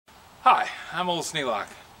Hi, I'm Old Sneelock.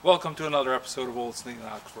 Welcome to another episode of Old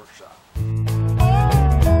Sneelock's Workshop.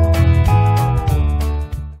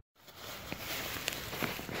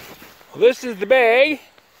 Well, this is the bag,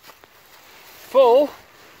 full.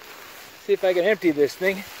 See if I can empty this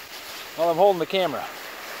thing while I'm holding the camera.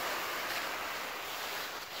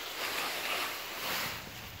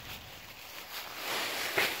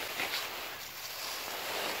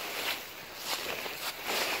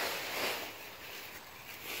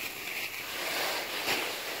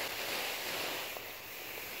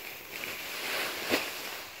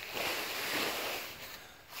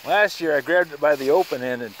 Last year I grabbed it by the open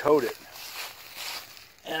end and towed it.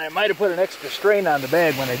 And I might have put an extra strain on the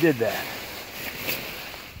bag when I did that.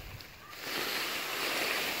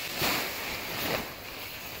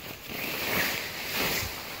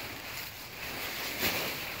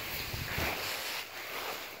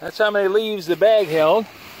 That's how many leaves the bag held.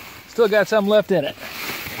 Still got some left in it.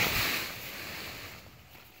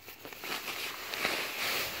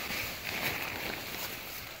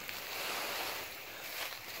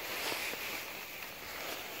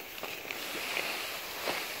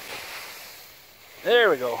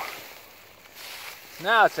 There we go.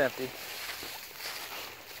 Now it's empty.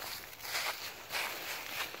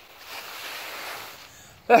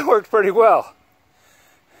 That worked pretty well.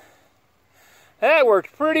 That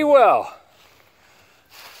worked pretty well.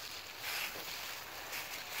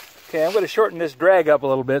 Okay, I'm going to shorten this drag up a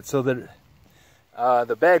little bit so that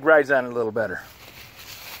the bag rides on it a little better.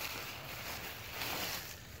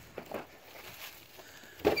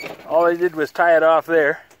 All I did was tie it off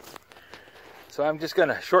there. So I'm just going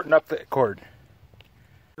to shorten up the cord.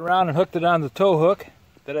 Around and hooked it on the tow hook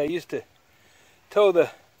that I used to tow the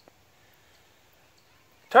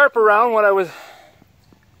tarp around when I was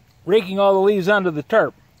raking all the leaves onto the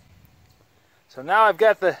tarp. So now I've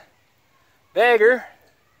got the bagger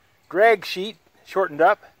drag sheet shortened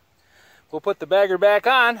up. We'll put the bagger back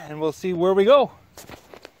on and we'll see where we go.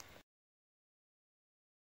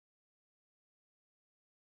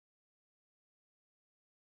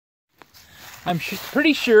 I'm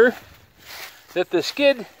pretty sure that the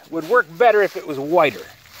skid would work better if it was wider.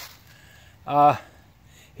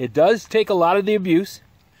 It does take a lot of the abuse,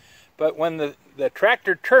 but when the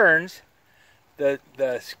tractor turns, the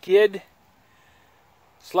skid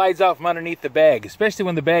slides out from underneath the bag, especially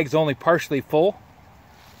when the bag's only partially full.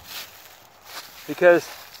 Because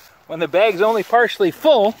when the bag's only partially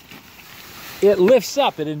full, it lifts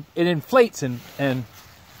up, it inflates and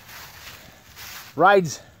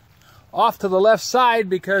rides off to the left side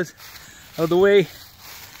because of the way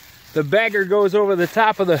the bagger goes over the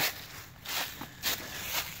top of the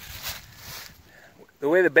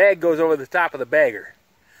way the bag goes over the top of the bagger.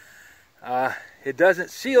 It doesn't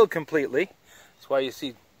seal completely. That's why you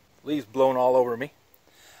see leaves blown all over me.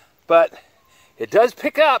 But it does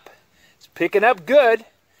pick up. It's picking up good.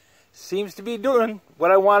 Seems to be doing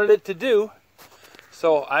what I wanted it to do.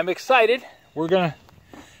 So I'm excited. We're gonna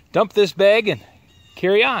dump this bag and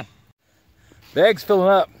carry on. Bag's filling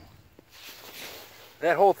up.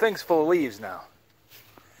 That whole thing's full of leaves now.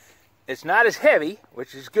 It's not as heavy,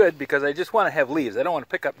 which is good because I just want to have leaves. I don't want to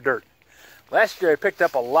pick up dirt. Last year I picked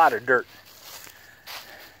up a lot of dirt.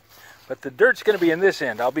 But the dirt's going to be in this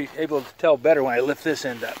end. I'll be able to tell better when I lift this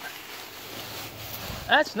end up.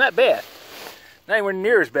 That's not bad. Not anywhere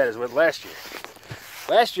near as bad as what last year.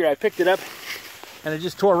 Last year I picked it up and it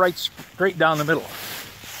just tore right straight down the middle.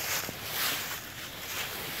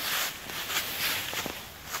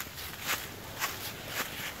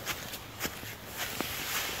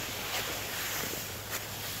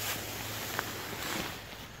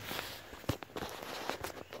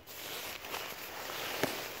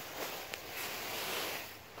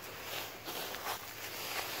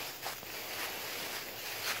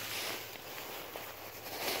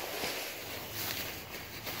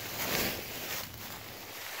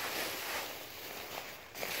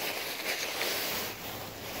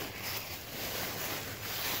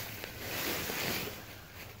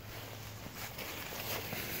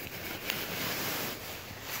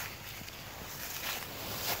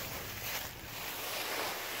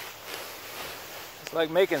 It's like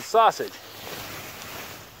making sausage.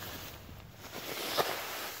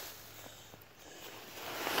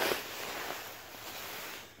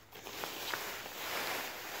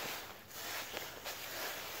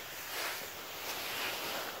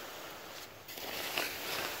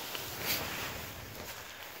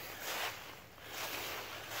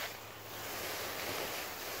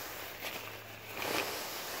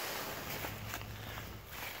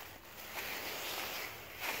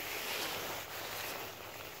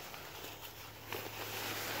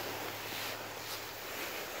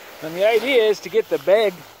 And the idea is to get the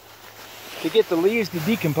bag, to get the leaves to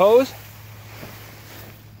decompose.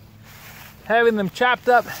 Having them chopped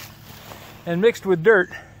up and mixed with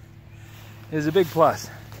dirt is a big plus.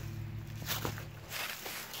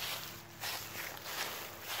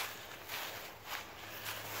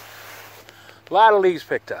 A lot of leaves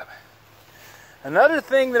picked up. Another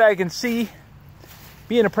thing that I can see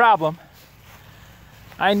being a problem,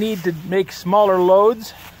 I need to make smaller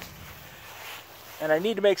loads. And I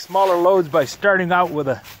need to make smaller loads by starting out with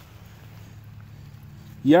a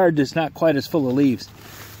yard that's not quite as full of leaves.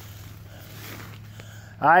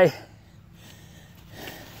 I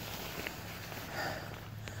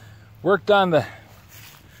worked on the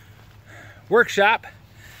workshop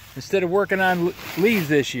instead of working on leaves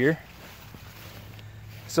this year.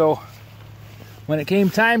 So when it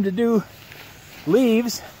came time to do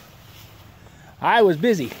leaves, I was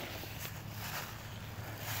busy.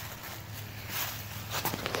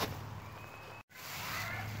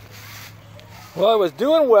 Well, I was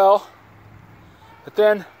doing well, but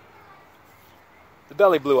then the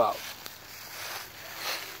belly blew out.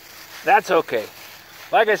 That's okay.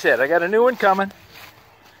 Like I said, I got a new one coming.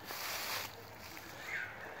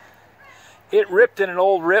 It ripped in an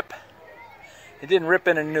old rip. It didn't rip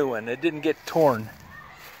in a new one. It didn't get torn.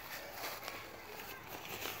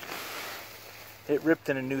 It ripped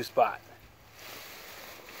in a new spot.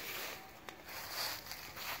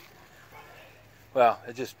 Well,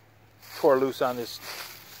 it just tore loose on this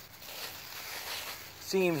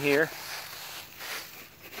seam here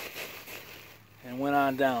and went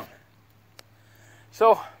on down.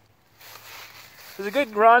 So it was a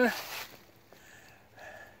good run.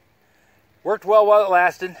 Worked well while it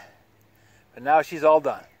lasted, but now she's all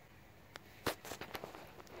done.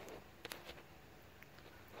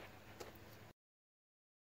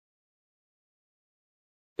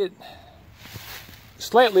 It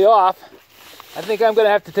slightly off. I think I'm going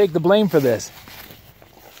to have to take the blame for this.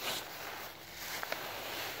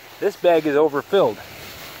 This bag is overfilled.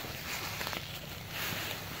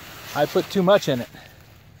 I put too much in it.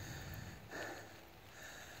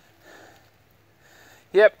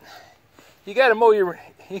 Yep. You got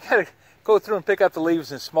to go through and pick up the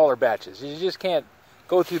leaves in smaller batches. You just can't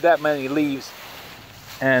go through that many leaves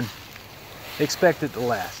and expect it to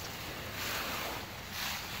last.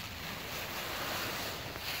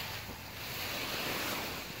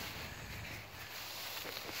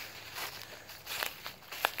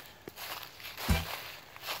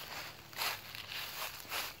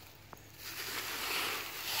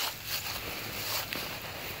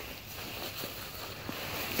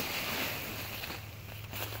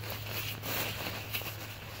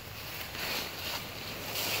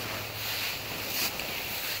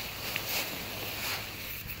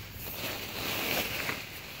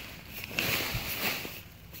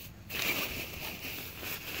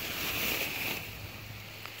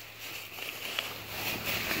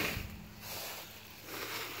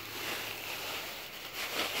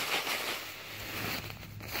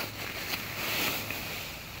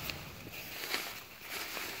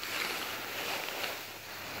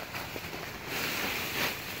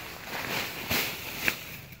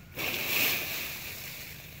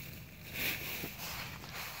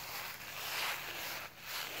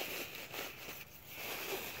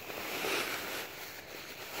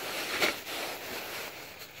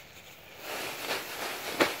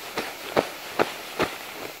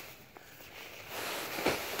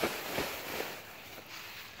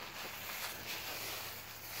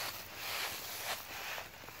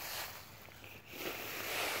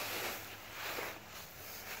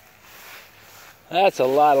 That's a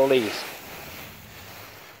lot of leaves.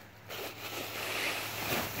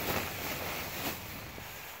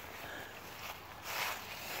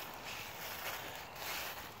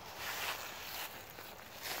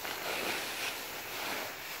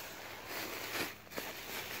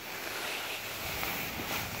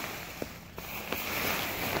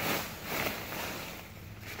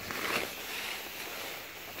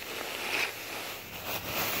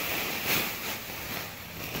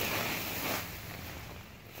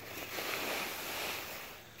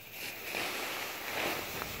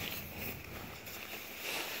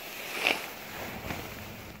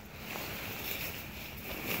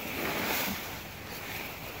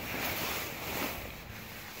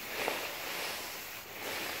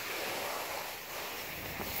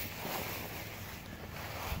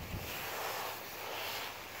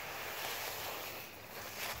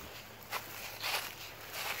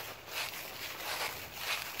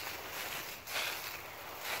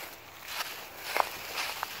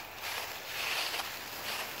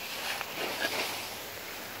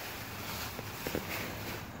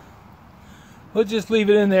 We'll just leave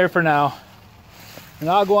it in there for now. And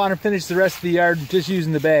I'll go on and finish the rest of the yard just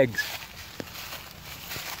using the bags.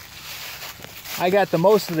 I got the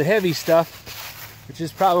most of the heavy stuff, which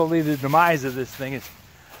is probably the demise of this thing. Is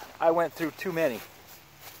I went through too many.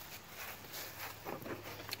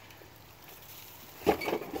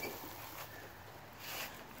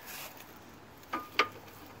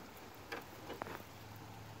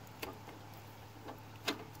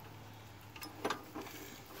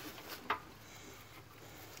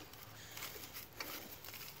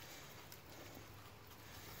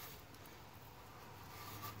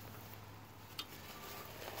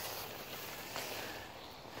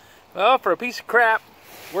 Well, for a piece of crap,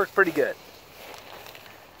 worked pretty good.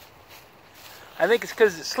 I think it's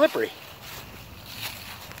because it's slippery.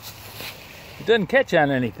 It doesn't catch on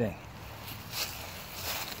anything.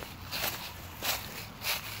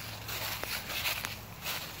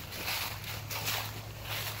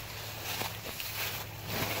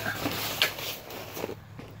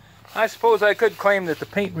 I suppose I could claim that the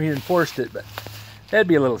paint reinforced it, but that'd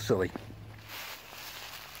be a little silly.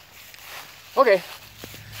 Okay.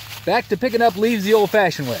 Back to picking up leaves the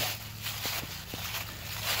old-fashioned way.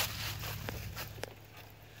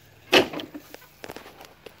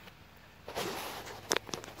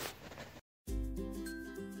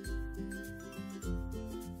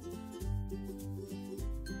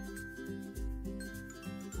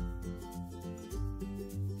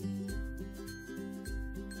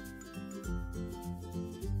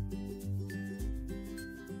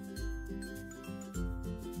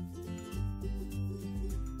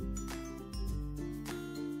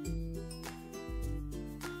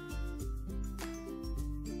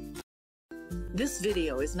 This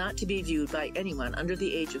video is not to be viewed by anyone under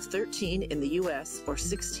the age of 13 in the U.S. or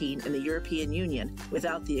 16 in the European Union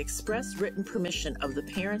without the express written permission of the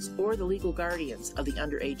parents or the legal guardians of the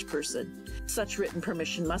underage person. Such written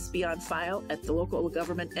permission must be on file at the local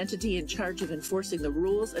government entity in charge of enforcing the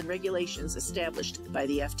rules and regulations established by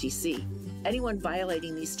the FTC. Anyone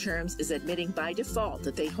violating these terms is admitting by default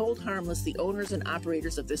that they hold harmless the owners and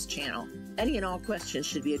operators of this channel. Any and all questions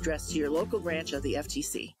should be addressed to your local branch of the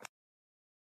FTC.